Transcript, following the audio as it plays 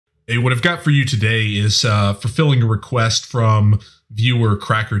Hey, what I've got for you today is fulfilling a request from viewer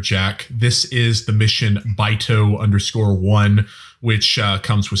Crackerjack. This is the mission Baito_1, which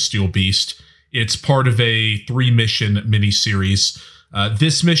comes with Steel Beast. It's part of a 3-mission mini-series.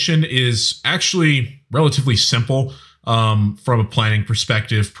 This mission is actually relatively simple from a planning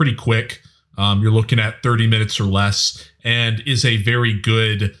perspective, pretty quick. You're looking at 30 minutes or less, and is a very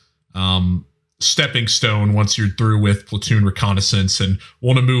good stepping stone once you're through with platoon reconnaissance and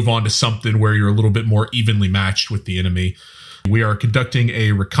want to move on to something where you're a little bit more evenly matched with the enemy. We are conducting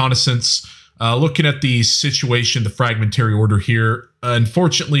a reconnaissance, looking at the situation, the fragmentary order here.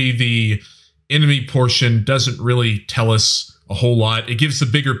 Unfortunately, the enemy portion doesn't really tell us a whole lot. It gives the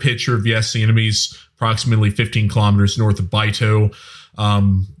bigger picture of, yes, the enemy's approximately 15 kilometers north of Baito.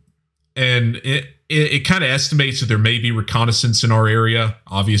 And it kind of estimates that there may be reconnaissance in our area,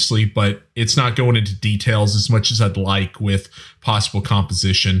 obviously, but it's not going into details as much as I'd like with possible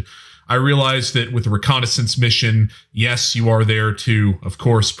composition. I realize that with a reconnaissance mission, yes, you are there to, of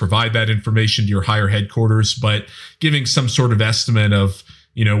course, provide that information to your higher headquarters, but giving some sort of estimate of,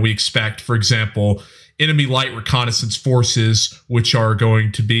 you know, we expect, for example, enemy light reconnaissance forces, which are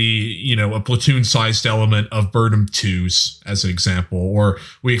going to be, you know, a platoon-sized element of Burnham 2s, as an example. Or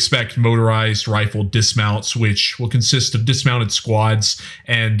we expect motorized rifle dismounts, which will consist of dismounted squads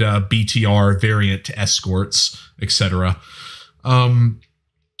and BTR variant escorts, etc.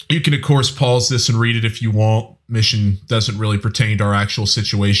 You can, of course, pause this and read it if you want. Mission doesn't really pertain to our actual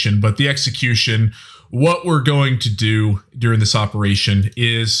situation, but the execution, what we're going to do during this operation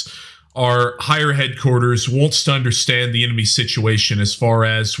is our higher headquarters wants to understand the enemy situation as far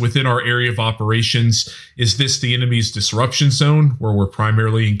as within our area of operations. Is this the enemy's disruption zone where we're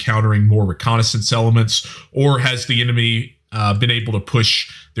primarily encountering more reconnaissance elements, or has the enemy been able to push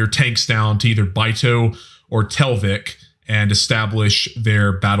their tanks down to either Baito or Telvik and establish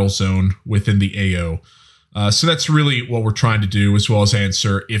their battle zone within the AO? So that's really what we're trying to do, as well as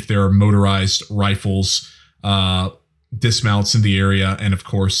answer if there are motorized rifles, dismounts in the area, and of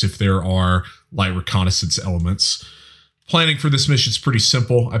course if there are light reconnaissance elements. Planning for this mission is pretty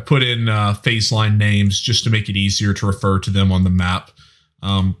simple. I put in phase line names just to make it easier to refer to them on the map.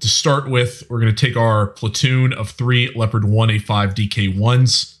 To start with, we're going to take our platoon of 3 Leopard 1A5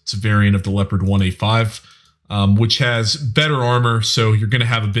 DK1s. It's a variant of the Leopard 1A5, which has better armor, so you're going to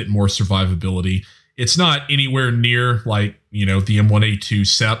have a bit more survivability. It's not anywhere near like, you know, the M1A2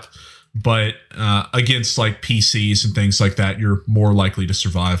 SEP, but against like PCs and things like that, you're more likely to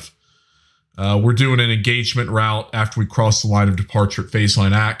survive. We're doing an engagement route after we cross the line of departure at phase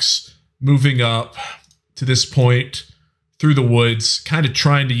line Axe, moving up to this point through the woods, kind of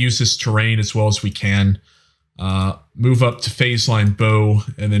trying to use this terrain as well as we can. Move up to phase line Bow,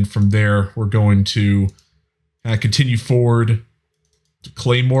 and then from there we're going to continue forward to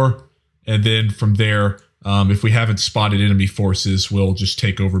Claymore, and then from there, if we haven't spotted enemy forces, we'll just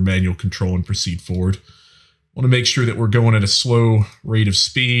take over manual control and proceed forward. Want to make sure that we're going at a slow rate of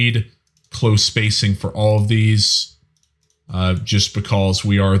speed, close spacing for all of these, just because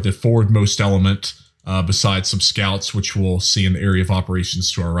we are the forwardmost element, besides some scouts, which we'll see in the area of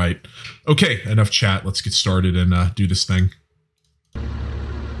operations to our right. Okay, enough chat. Let's get started and do this thing.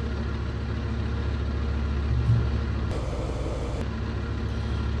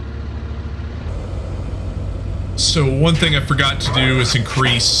 So one thing I forgot to do is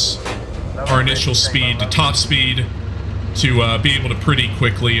increase our initial speed to top speed to be able to pretty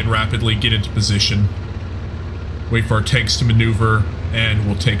quickly and rapidly get into position. Wait for our tanks to maneuver, and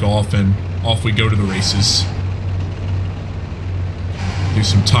we'll take off, and off we go to the races. Do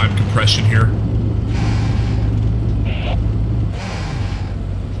some time compression here.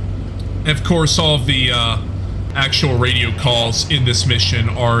 And of course, all of the actual radio calls in this mission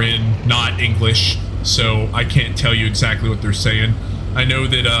are in not English, so I can't tell you exactly what they're saying. I know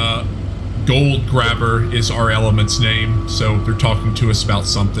that Gold Grabber is our element's name, so they're talking to us about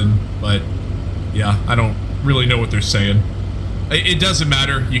something, but yeah, I don't really know what they're saying. It doesn't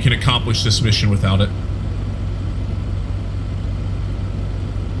matter, you can accomplish this mission without it.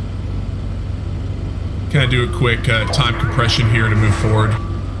 Kind of do a quick time compression here to move forward.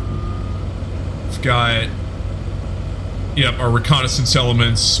 We've got, yep, our reconnaissance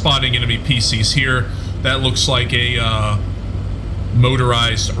elements, spotting enemy PCs here. That looks like a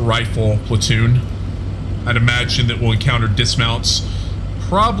motorized rifle platoon. I'd imagine that we'll encounter dismounts,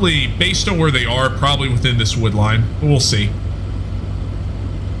 probably, based on where they are, probably within this wood line, but we'll see.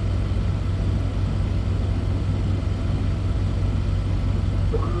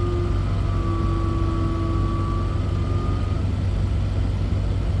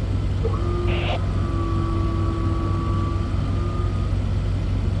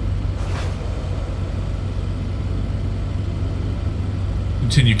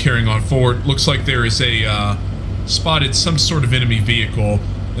 continue carrying on forward. Looks like there is a spotted some sort of enemy vehicle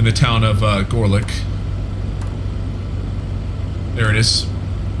in the town of Gorlick. There it is.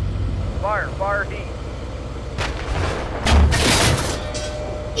 Fire heat.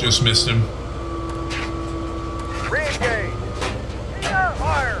 Just missed him. Re-engage.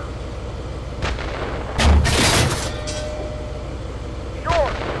 Fire.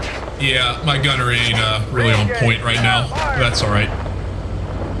 Short. Yeah, my gunner ain't really on point right now. That's alright.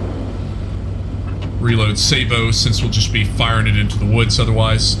 Reload Sabo, since we'll just be firing it into the woods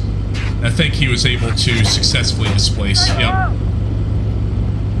otherwise. I think he was able to successfully displace. Yep.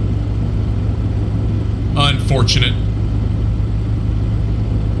 Unfortunate.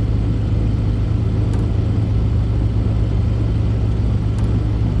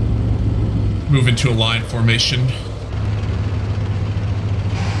 Move into a line formation.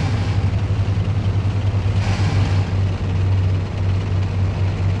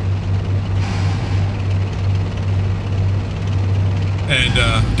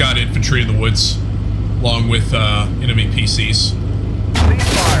 And got infantry in the woods, along with enemy PCs.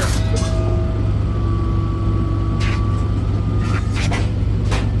 Ceasefire.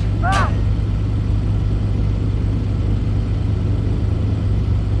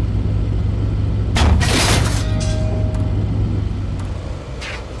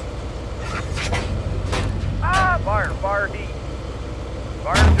 Fire heat.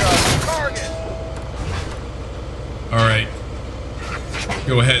 Fire judge. Target. All right.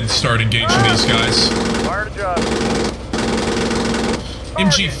 Go ahead and start engaging these guys. Fire to judge.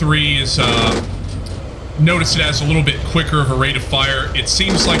 MG3 is, notice it has a little bit quicker of a rate of fire. It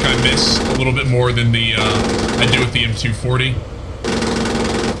seems like I miss a little bit more than the, I do with the M240.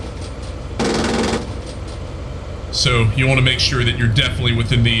 So you want to make sure that you're definitely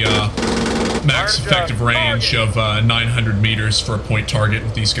within the, max effective range of 900 meters for a point target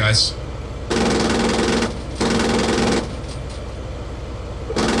with these guys.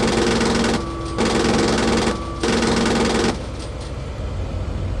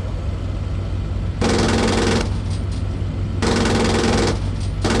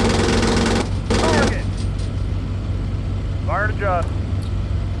 Target. Fire to judge.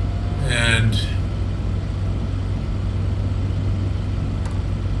 And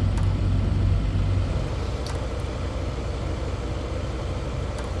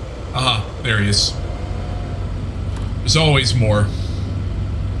aha, there he is. There's always more.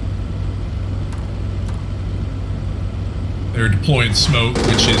 They're deploying smoke,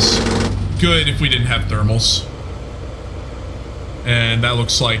 which is good if we didn't have thermals. And that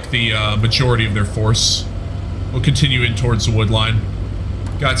looks like the majority of their force. We'll continue in towards the wood line.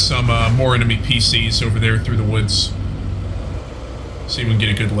 Got some more enemy PCs over there through the woods. See if we can get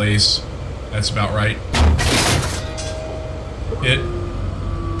a good laze. That's about right. Hit.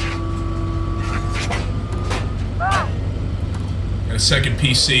 Got a second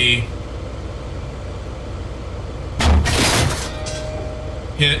PC.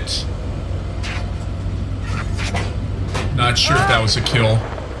 Hit. Not sure if that was a kill.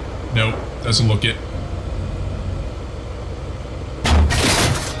 Nope, doesn't look it.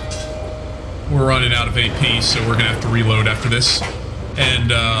 We're running out of AP, so we're gonna have to reload after this. And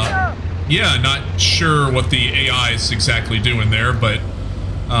yeah, not sure what the AI is exactly doing there, but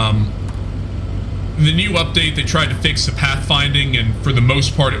the new update, they tried to fix the pathfinding, and for the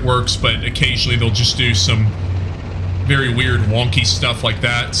most part it works, but occasionally they'll just do some very weird wonky stuff like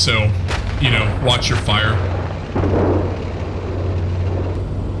that, so, you know, watch your fire.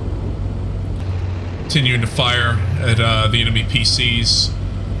 Continuing to fire at the enemy PCs.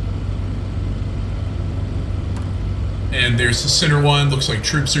 And there's the center one, looks like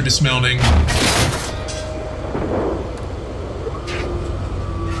troops are dismounting.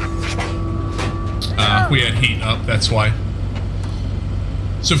 We had heat up, that's why.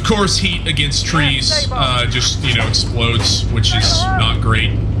 So of course heat against trees just, you know, explodes, which is not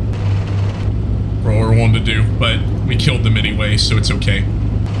great for what we're wanting to do, but we killed them anyway, so it's okay.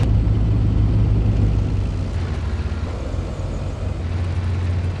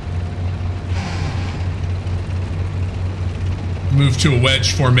 Move to a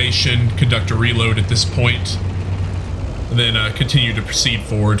wedge formation, conduct a reload at this point, and then continue to proceed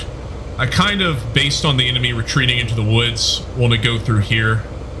forward. I kind of, based on the enemy retreating into the woods, want to go through here.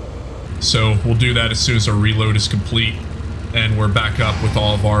 So we'll do that as soon as our reload is complete and we're back up with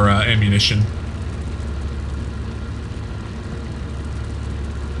all of our ammunition.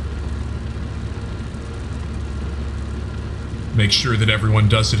 Make sure that everyone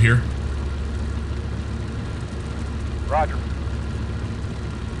does it here. Roger.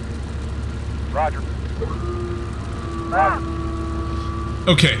 Roger. Roger.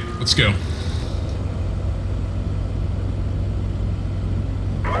 Okay, let's go.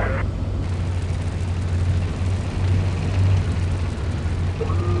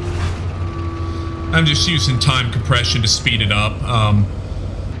 I'm just using time compression to speed it up.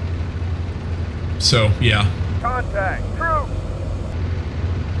 So, yeah. Contact. Troops.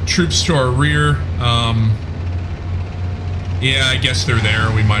 Troops to our rear. Yeah, I guess they're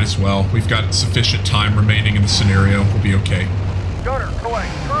there. We might as well. We've got sufficient time remaining in the scenario. We'll be okay. Gunner,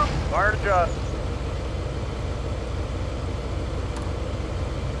 collect. Troops. Fire and adjust.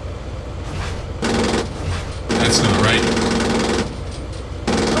 That's not right.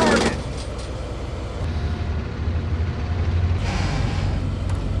 Target.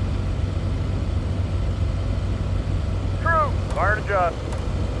 Troops. Fire and adjust.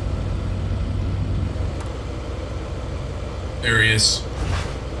 There he is.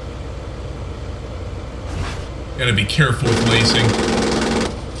 Gotta be careful with lasing.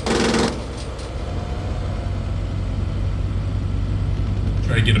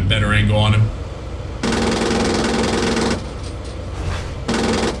 Try to get a better angle on him.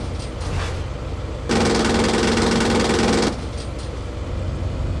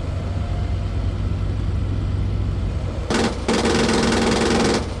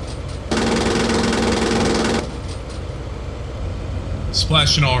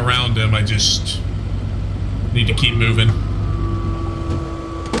 Splashing all around him, I just need to keep moving.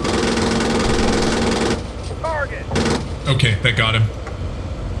 Target. Okay, that got him.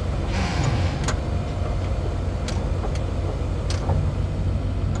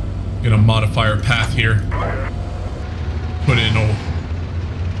 Gonna modify our path here. Put it in a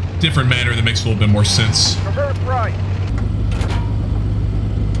different manner that makes a little bit more sense. Reverse right.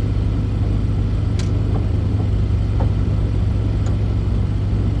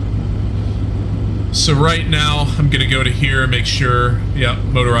 So right now, I'm gonna go to here and make sure, yeah,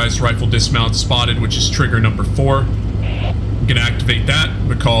 motorized rifle dismount spotted, which is trigger number 4. I'm gonna activate that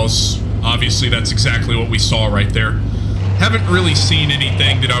because obviously that's exactly what we saw right there. Haven't really seen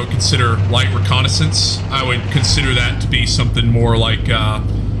anything that I would consider light reconnaissance. I would consider that to be something more like,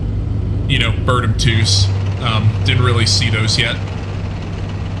 you know, Birdom 2s. Didn't really see those yet.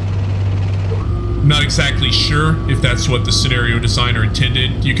 Not exactly sure if that's what the scenario designer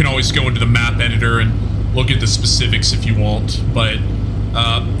intended. You can always go into the map editor and look at the specifics if you want, but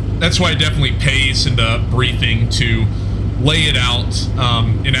that's why it definitely pays in the briefing to lay it out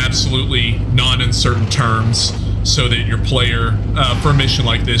in absolutely non-uncertain terms so that your player, for a mission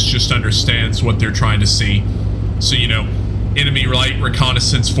like this, just understands what they're trying to see. So, you know, enemy light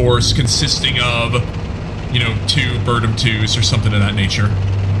reconnaissance force consisting of, you know, 2 Birdom 2s or something of that nature.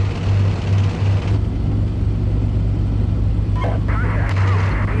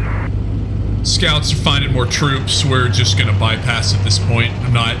 Scouts are finding more troops. We're just going to bypass at this point.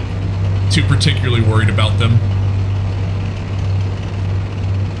 I'm not too particularly worried about them.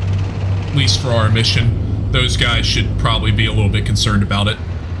 At least for our mission. Those guys should probably be a little bit concerned about it.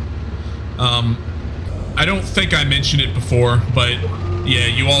 I don't think I mentioned it before, but yeah,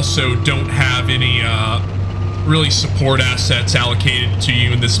 you also don't have any really support assets allocated to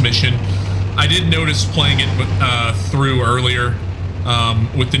you in this mission. I did notice playing it through earlier.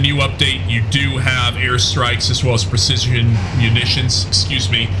 With the new update, you do have airstrikes as well as precision munitions. Excuse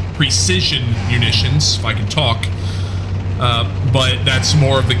me, precision munitions, if I can talk. But that's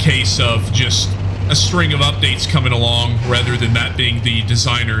more of the case of just a string of updates coming along rather than that being the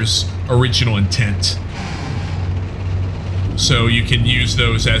designer's original intent. So you can use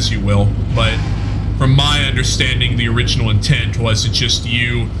those as you will, but from my understanding, the original intent was just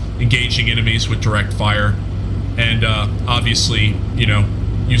you engaging enemies with direct fire. And obviously, you know,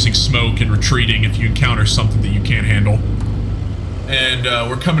 using smoke and retreating if you encounter something that you can't handle. And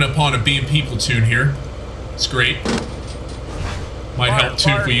we're coming upon a BMP platoon here. It's great. Might help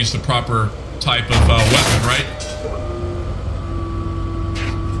too if we use the proper type of weapon, right?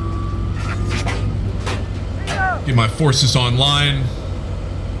 Get my forces online.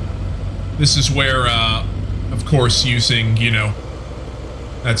 This is where, of course, using, you know,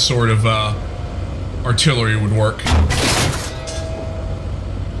 that sort of artillery would work.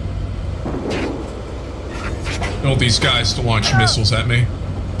 Build these guys to launch missiles at me,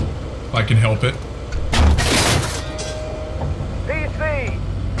 if I can help it. PC.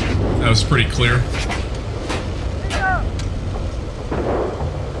 That was pretty clear.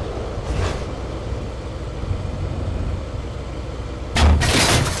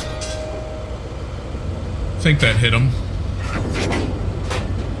 I think that hit him.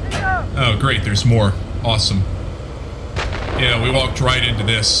 Oh, great, there's more. Awesome. Yeah, we walked right into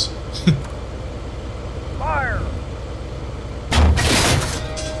this. Fire.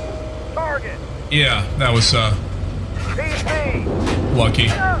 Target. Yeah, that was PC. lucky.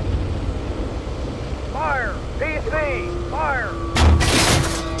 Fire. PC. Fire.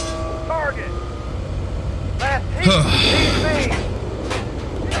 Target. Last hit. PC.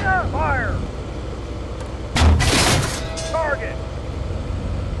 Fire. Target.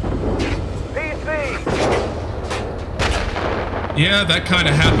 PC. Yeah, that kind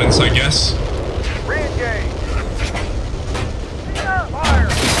of happens, I guess. Re-engage. Fire.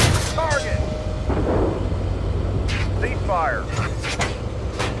 Target. Ceasefire.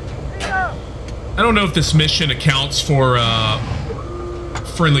 I don't know if this mission accounts for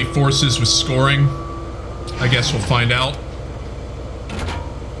friendly forces with scoring. I guess we'll find out.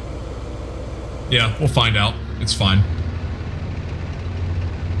 Yeah, we'll find out. It's fine.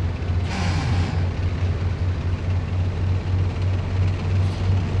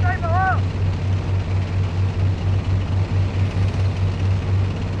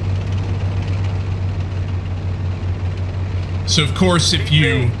 So of course, if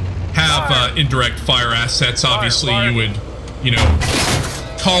you have indirect fire assets, obviously you would, you know,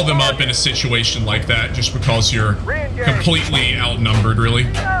 call them up in a situation like that just because you're completely outnumbered, really.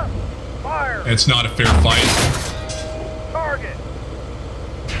 It's not a fair fight. Target.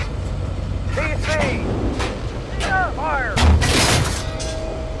 DC. Fire.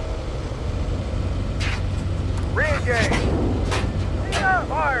 Re-engage.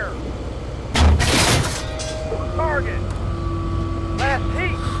 Fire. Target. Last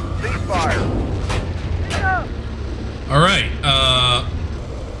heat. Ceasefire. All right.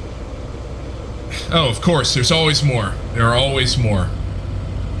 Oh, of course. There's always more. There are always more.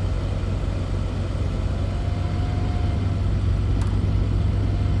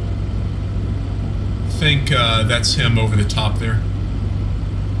 I think that's him over the top there.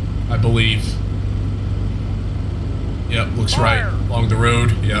 I believe. Yep, looks right. Along the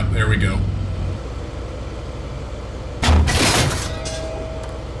road. Yep, there we go.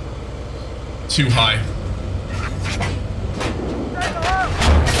 Too high.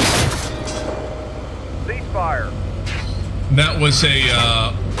 Ceasefire. That was a,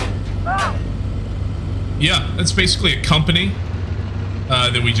 yeah, that's basically a company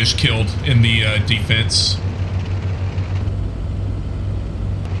that we just killed in the defense.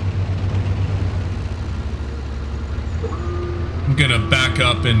 I'm gonna back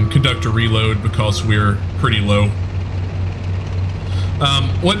up and conduct a reload because we're pretty low.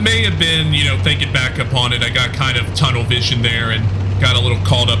 What may have been, you know, thinking back upon it, I got kind of tunnel vision there and got a little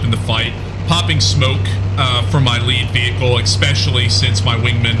caught up in the fight. Popping smoke from my lead vehicle, especially since my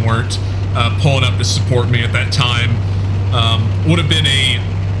wingmen weren't pulling up to support me at that time, would have been a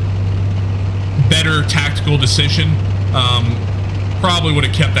better tactical decision. Probably would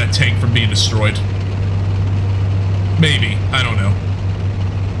have kept that tank from being destroyed. Maybe. I don't know.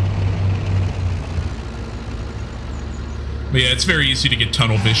 But yeah, it's very easy to get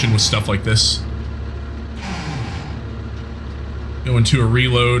tunnel vision with stuff like this. Go into a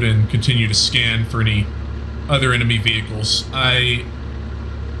reload and continue to scan for any other enemy vehicles. I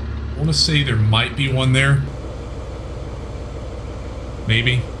want to say there might be one there.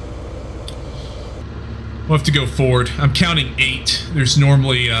 Maybe. We'll have to go forward. I'm counting 8. There's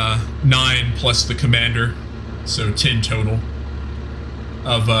normally 9 plus the commander. So 10 total.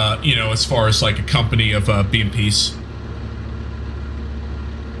 Of, you know, as far as like a company of BMPs.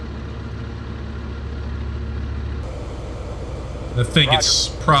 I think it's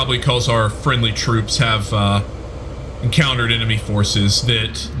probably because our friendly troops have encountered enemy forces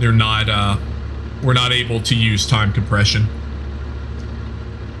that they're not, we're not able to use time compression.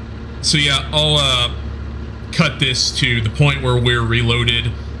 So yeah, I'll cut this to the point where we're reloaded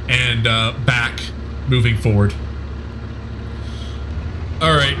and back, moving forward.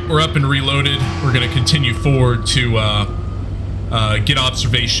 All right, we're up and reloaded. We're gonna continue forward to get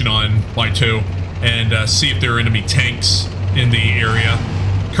observation on Plateau and see if there are enemy tanks in the area.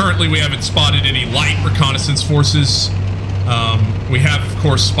 Currently, we haven't spotted any light reconnaissance forces. We have, of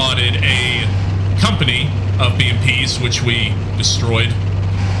course, spotted a company of BMPs, which we destroyed.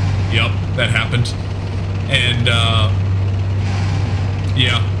 Yep, that happened. And,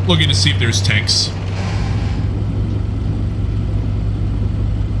 yeah, looking to see if there's tanks.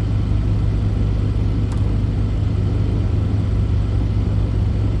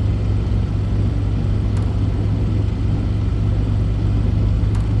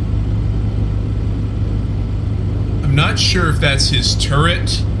 I'm not sure if that's his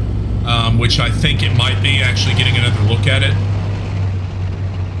turret, which I think it might be, actually getting another look at it.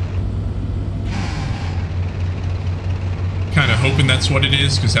 Kind of hoping that's what it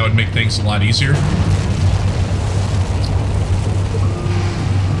is, because that would make things a lot easier.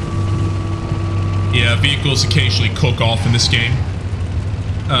 Yeah, vehicles occasionally cook off in this game.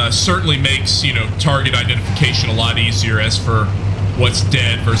 Certainly makes, you know, target identification a lot easier as for what's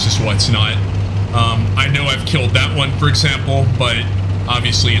dead versus what's not. I know I've killed that one, for example, but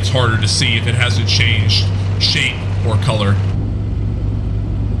obviously it's harder to see if it hasn't changed shape or color.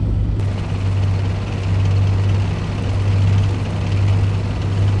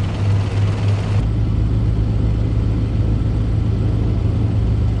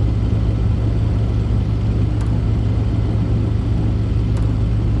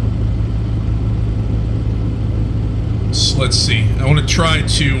 Let's see. I want to try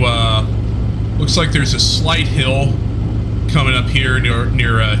to, looks like there's a slight hill coming up here near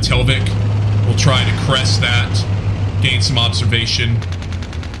Telvik. We'll try to crest that, gain some observation.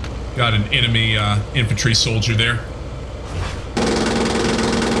 Got an enemy infantry soldier there.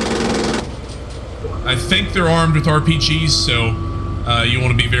 I think they're armed with RPGs, so you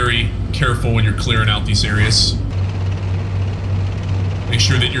want to be very careful when you're clearing out these areas. Make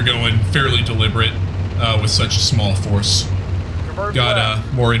sure that you're going fairly deliberate with such a small force.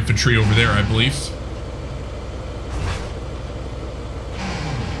 Got more infantry over there, I believe.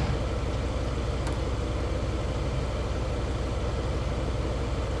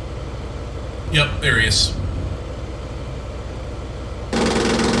 Yep, there he is.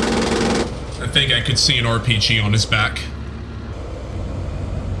 I think I could see an RPG on his back.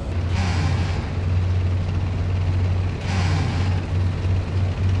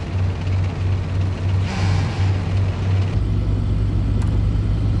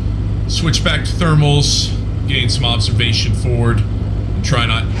 Switch back to thermals, gain some observation forward, and try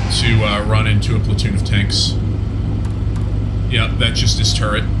not to run into a platoon of tanks. Yep, that's just his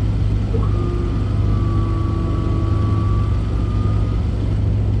turret.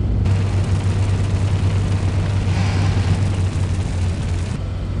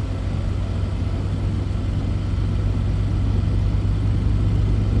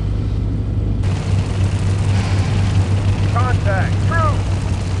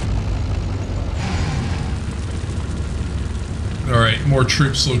 More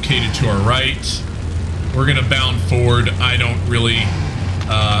troops located to our right. We're gonna bound forward. I don't really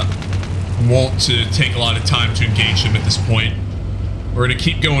want to take a lot of time to engage them at this point. We're gonna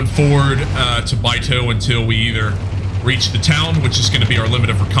keep going forward to Baito until we either reach the town, which is gonna be our limit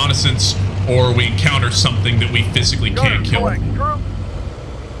of reconnaissance, or we encounter something that we physically can't kill.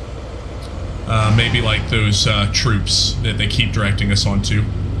 Maybe like those troops that they keep directing us onto.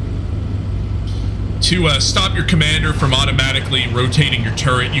 To stop your commander from automatically rotating your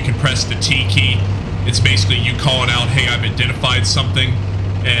turret, you can press the T key. It's basically you calling out, hey, I've identified something,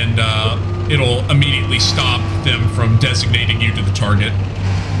 and it'll immediately stop them from designating you to the target.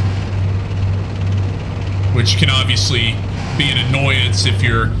 Which can obviously be an annoyance if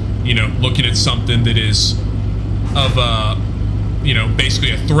you're, you know, looking at something that is of, you know,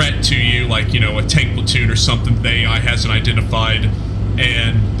 basically a threat to you, like, you know, a tank platoon or something that the AI hasn't identified,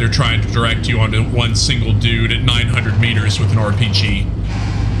 and they're trying to direct you onto one single dude at 900 meters with an RPG.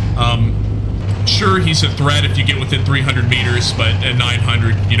 Sure, he's a threat if you get within 300 meters, but at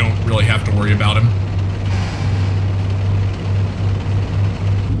 900, you don't really have to worry about him.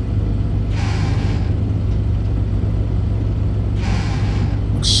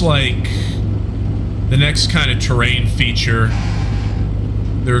 Looks like the next kind of terrain feature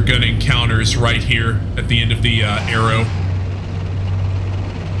they're going to encounter is right here at the end of the arrow.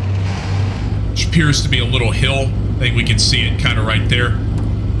 Which appears to be a little hill. I think we can see it kind of right there.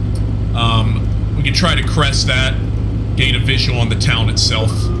 We can try to crest that, gain a visual on the town itself.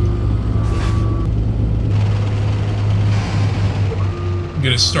 I'm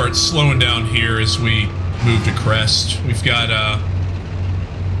going to start slowing down here as we move to crest. We've got,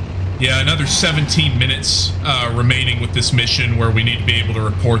 yeah, another 17 minutes remaining with this mission where we need to be able to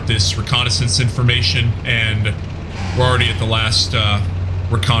report this reconnaissance information, and we're already at the last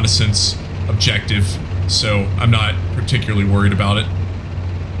reconnaissance objective, so I'm not particularly worried about it.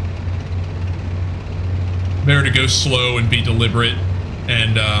 Better to go slow and be deliberate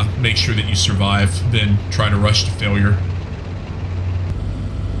and make sure that you survive than try to rush to failure.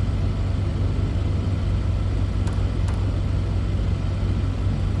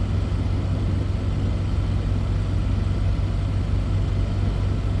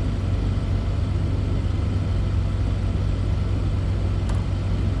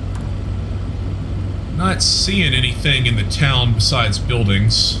 Not seeing anything in the town besides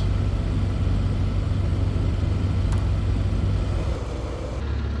buildings.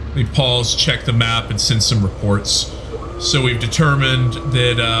 Let me pause, check the map, and send some reports. So we've determined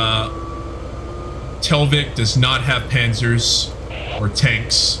that Telvik does not have panzers, or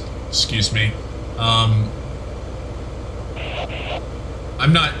tanks, excuse me.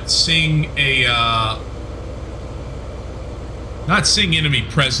 I'm not seeing a not seeing enemy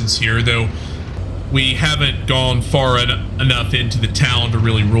presence here, though we haven't gone far enough into the town to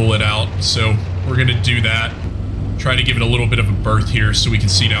really rule it out. So we're going to do that. Try to give it a little bit of a berth here so we can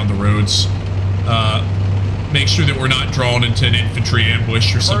see down the roads. Make sure that we're not drawn into an infantry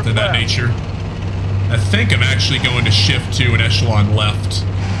ambush or something of that nature. I think I'm actually going to shift to an echelon left.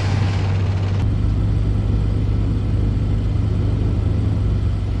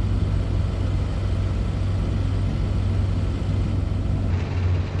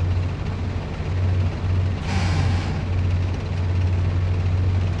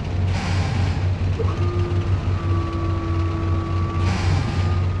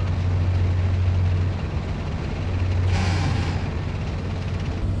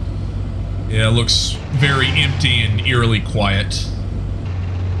 Yeah, it looks very empty and eerily quiet.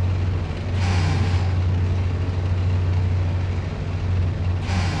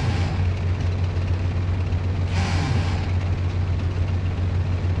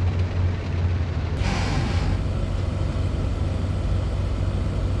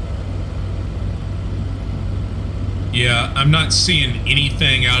 Yeah, I'm not seeing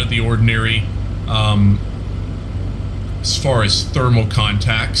anything out of the ordinary as far as thermal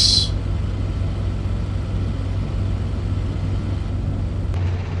contacts.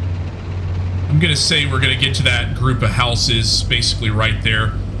 I'm going to say we're going to get to that group of houses basically right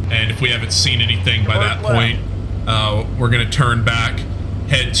there. And if we haven't seen anything by that point, we're going to turn back,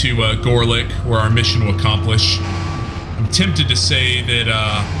 head to Gorlick, where our mission will accomplish. I'm tempted to say that,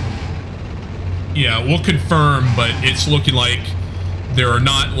 yeah, we'll confirm, but it's looking like there are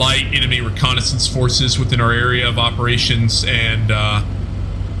not light enemy reconnaissance forces within our area of operations, and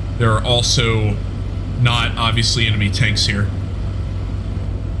there are also not, obviously, enemy tanks here.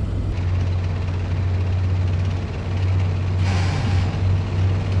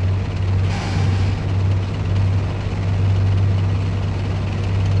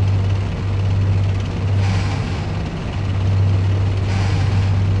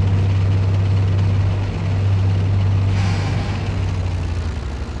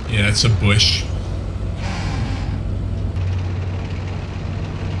 Yeah, it's a bush.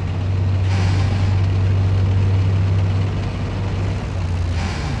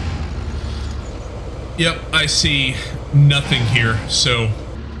 Yep, I see nothing here, so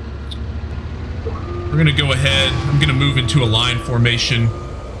we're gonna go ahead. I'm gonna move into a line formation,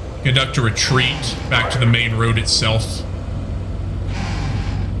 conduct a retreat back to the main road itself.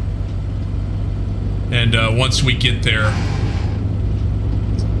 And once we get there,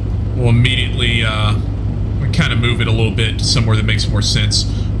 we'll immediately we kind of move it a little bit to somewhere that makes more sense.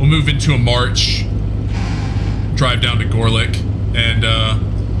 We'll move into a march, drive down to Gorlick, and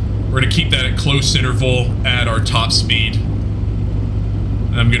we're going to keep that at close interval at our top speed.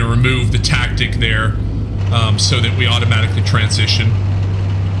 And I'm going to remove the tactic there so that we automatically transition.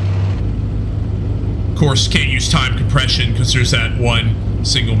 Of course, can't use time compression because there's that one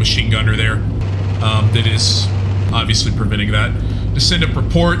single machine gunner there that is obviously preventing that. To send up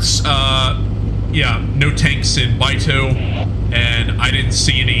reports, yeah, no tanks in Baito, and I didn't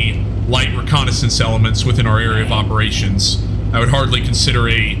see any light reconnaissance elements within our area of operations. I would hardly consider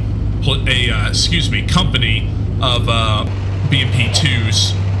a company of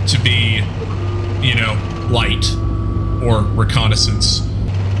BMP-2s to be, you know, light or reconnaissance.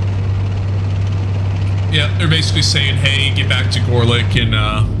 Yeah, they're basically saying, hey, get back to Gorlick and,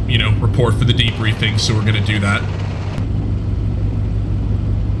 you know, report for the debriefing, so we're going to do that.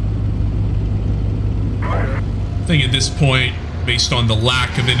 I think at this point, based on the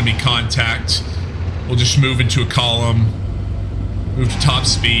lack of enemy contact, we'll just move into a column, move to top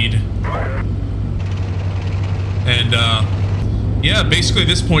speed, and yeah, basically at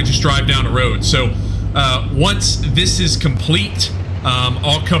this point just drive down the road. So once this is complete,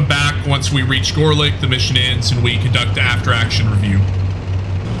 I'll come back once we reach Gorlick, the mission ends, and we conduct the after action review.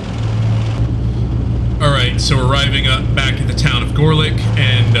 Alright, so we're arriving back at the town of Gorlick,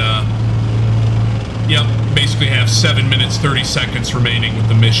 and yep, basically have 7 minutes 30 seconds remaining with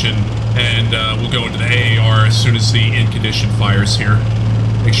the mission, and we'll go into the AAR as soon as the in condition fires here.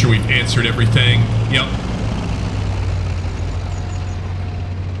 Make sure we've answered everything. Yep.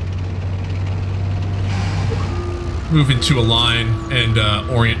 Move into a line and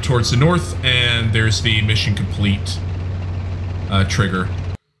orient towards the north, and there's the mission complete trigger.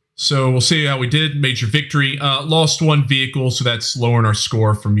 So we'll see how we did. Major victory. Lost one vehicle, so that's lowering our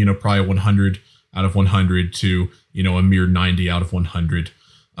score from, you know, probably 100 out of 100 to, you know, a mere 90 out of 100.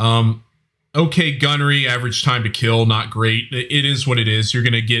 Okay gunnery, average time to kill, not great. It is what it is. You're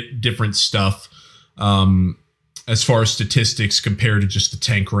going to get different stuff as far as statistics compared to just the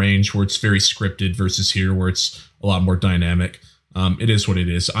tank range, where it's very scripted versus here where it's a lot more dynamic. It is what it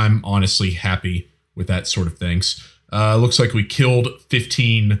is. I'm honestly happy with that sort of things. Looks like we killed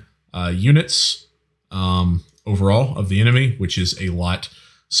 15 units overall of the enemy, which is a lot.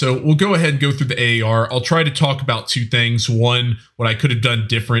 So we'll go ahead and go through the AAR. I'll try to talk about two things. One, what I could have done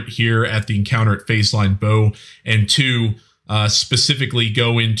different here at the encounter at phase line bow, and two, specifically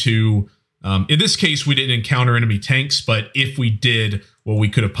go into, in this case, we didn't encounter enemy tanks, but if we did, what we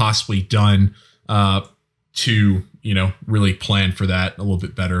could have possibly done to, you know, really plan for that a little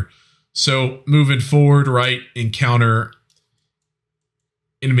bit better. So moving forward, right, encounter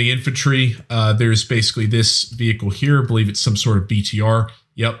enemy infantry. There's basically this vehicle here. I believe it's some sort of BTR.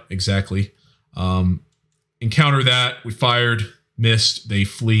 Yep, exactly. Encounter that. We fired, missed. They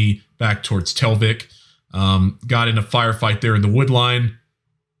flee back towards Telvik. Got in a firefight there in the wood line.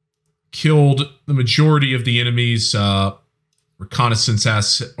 Killed the majority of the enemy's reconnaissance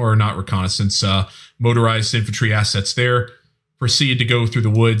assets, or not reconnaissance, motorized infantry assets there. Proceed to go through the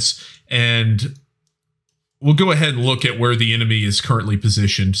woods, and we'll go ahead and look at where the enemy is currently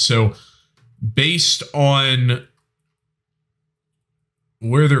positioned. So based on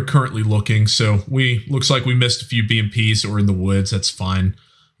where they're currently looking, so looks like we missed a few BMPs or in the woods. That's fine.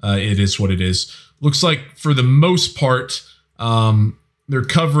 It is what it is. Looks like for the most part, they're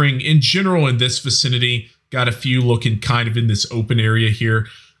covering in general in this vicinity. Got a few looking kind of in this open area here.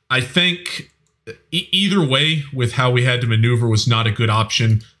 I think either way with how we had to maneuver was not a good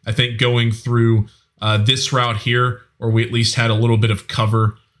option. I think going through this route here, where we at least had a little bit of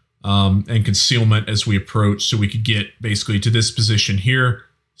cover and concealment as we approach, so we could get basically to this position here.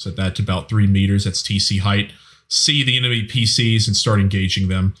 Set that to about 3 meters. That's TC height. See the enemy PCs and start engaging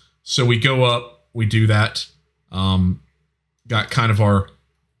them. So we go up, we do that. Got kind of our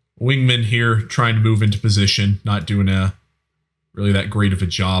wingman here trying to move into position, not doing really that great of a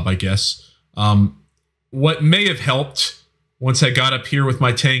job, I guess. What may have helped once I got up here with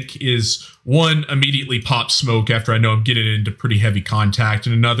my tank is, one, immediately pop smoke after I know I'm getting into pretty heavy contact,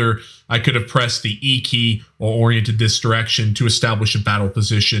 and another, I could have pressed the E key or oriented this direction to establish a battle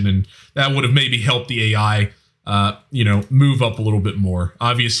position, and that would have maybe helped the AI, you know, move up a little bit more.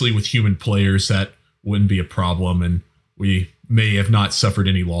 Obviously, with human players, that wouldn't be a problem, and we may have not suffered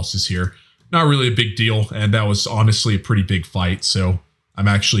any losses here. Not really a big deal, and that was honestly a pretty big fight, so I'm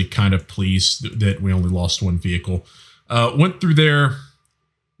actually kind of pleased that we only lost one vehicle. Went through there,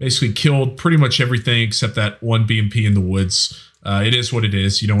 basically killed pretty much everything except that one BMP in the woods. It is what it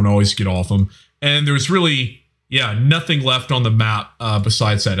is. You don't always get off them. And there's really, yeah, nothing left on the map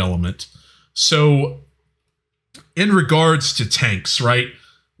besides that element. So in regards to tanks, right,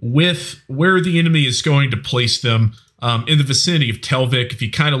 with where the enemy is going to place them in the vicinity of Telvik, if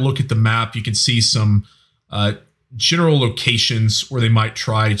you kind of look at the map, you can see some general locations where they might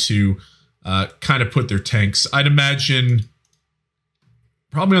try to kind of put their tanks. I'd imagine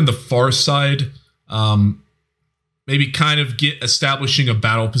probably on the far side, maybe kind of establishing a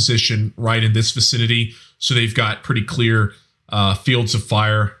battle position right in this vicinity, so they've got pretty clear fields of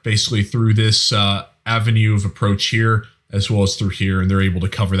fire basically through this avenue of approach here, as well as through here, and they're able to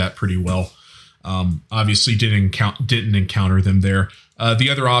cover that pretty well. Obviously didn't encounter them there. The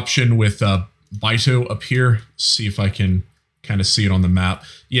other option with Baito up here, see if I can kind of see it on the map.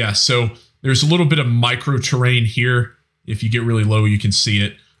 Yeah, so there's a little bit of micro terrain here. If you get really low, you can see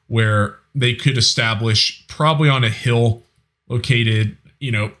it, where they could establish probably on a hill located,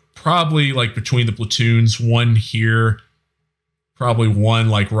 you know, probably like between the platoons, one here, probably one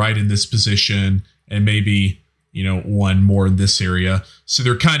like right in this position, and maybe, you know, one more in this area. So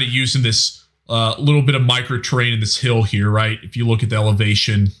they're kind of using this little bit of micro terrain in this hill here, right? If you look at the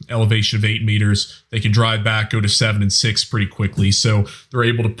elevation of 8 meters, they can drive back, go to 7 and 6 pretty quickly. So they're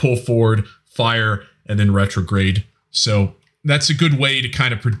able to pull forward, fire, and then retrograde. So that's a good way to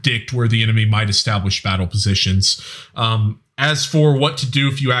kind of predict where the enemy might establish battle positions. As for what to do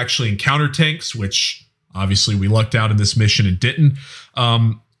if you actually encounter tanks, which obviously we lucked out in this mission and didn't,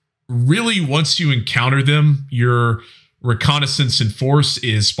 really once you encounter them, your reconnaissance and force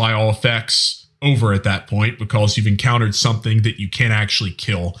is by all effects over at that point, because you've encountered something that you can actually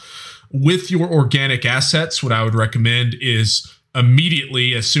kill. With your organic assets, what I would recommend is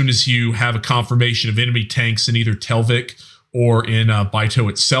immediately, as soon as you have a confirmation of enemy tanks in either Telvik or in Baito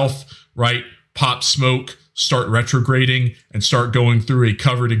itself, right, pop smoke, start retrograding, and start going through a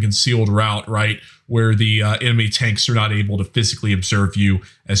covered and concealed route, right, where the enemy tanks are not able to physically observe you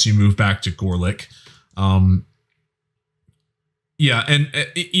as you move back to Gorlick. Yeah, and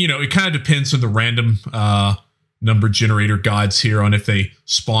you know, it kind of depends on the random number generator gods here on if they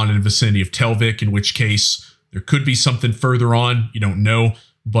spawn in the vicinity of Telvik, in which case there could be something further on. You don't know,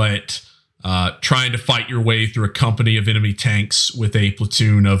 but trying to fight your way through a company of enemy tanks with a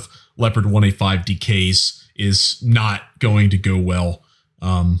platoon of Leopard 1A5 DKs is not going to go well.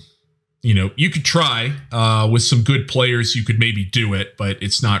 You know, you could try with some good players, you could maybe do it, but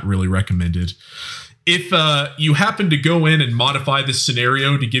it's not really recommended. If you happen to go in and modify this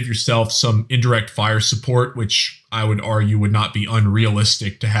scenario to give yourself some indirect fire support, which I would argue would not be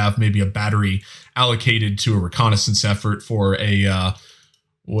unrealistic to have maybe a battery allocated to a reconnaissance effort for a,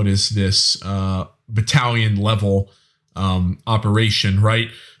 what is this, battalion level operation, right?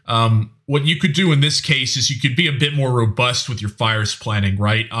 What you could do in this case is you could be a bit more robust with your fires planning,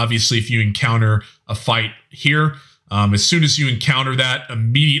 right? Obviously, if you encounter a fight here, as soon as you encounter that,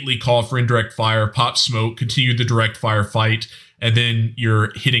 immediately call for indirect fire, pop smoke, continue the direct fire fight, and then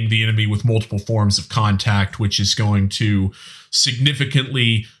you're hitting the enemy with multiple forms of contact, which is going to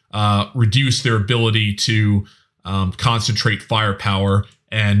significantly reduce their ability to concentrate firepower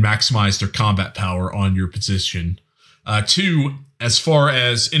and maximize their combat power on your position. Two, as far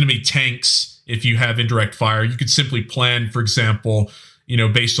as enemy tanks, if you have indirect fire, you could simply plan, for example, you know,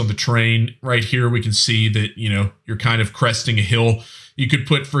 based on the terrain right here, we can see that, you know, you're kind of cresting a hill. You could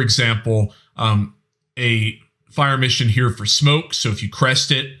put, for example, a fire mission here for smoke. So if you crest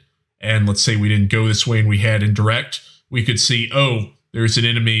it, and let's say we didn't go this way and we had indirect, we could see, oh, there's an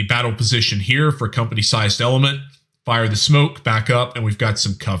enemy battle position here for a company-sized element. Fire the smoke, back up, and we've got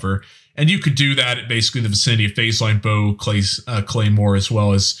some cover. And you could do that at basically the vicinity of phase line bow, claymore, as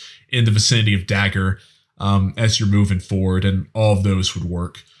well as in the vicinity of dagger as you're moving forward, and all of those would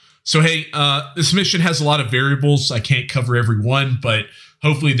work. So hey, this mission has a lot of variables. I can't cover every one, but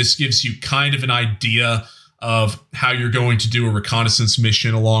hopefully this gives you kind of an idea of how you're going to do a reconnaissance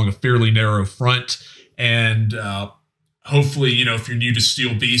mission along a fairly narrow front. And hopefully, you know, if you're new to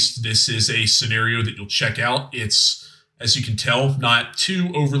Steel Beast, this is a scenario that you'll check out. It's, as you can tell, not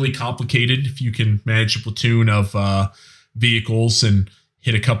too overly complicated. If you can manage a platoon of vehicles and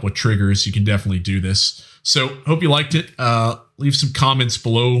hit a couple of triggers, you can definitely do this. So hope you liked it. Leave some comments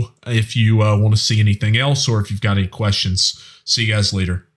below if you want to see anything else or if you've got any questions. See you guys later.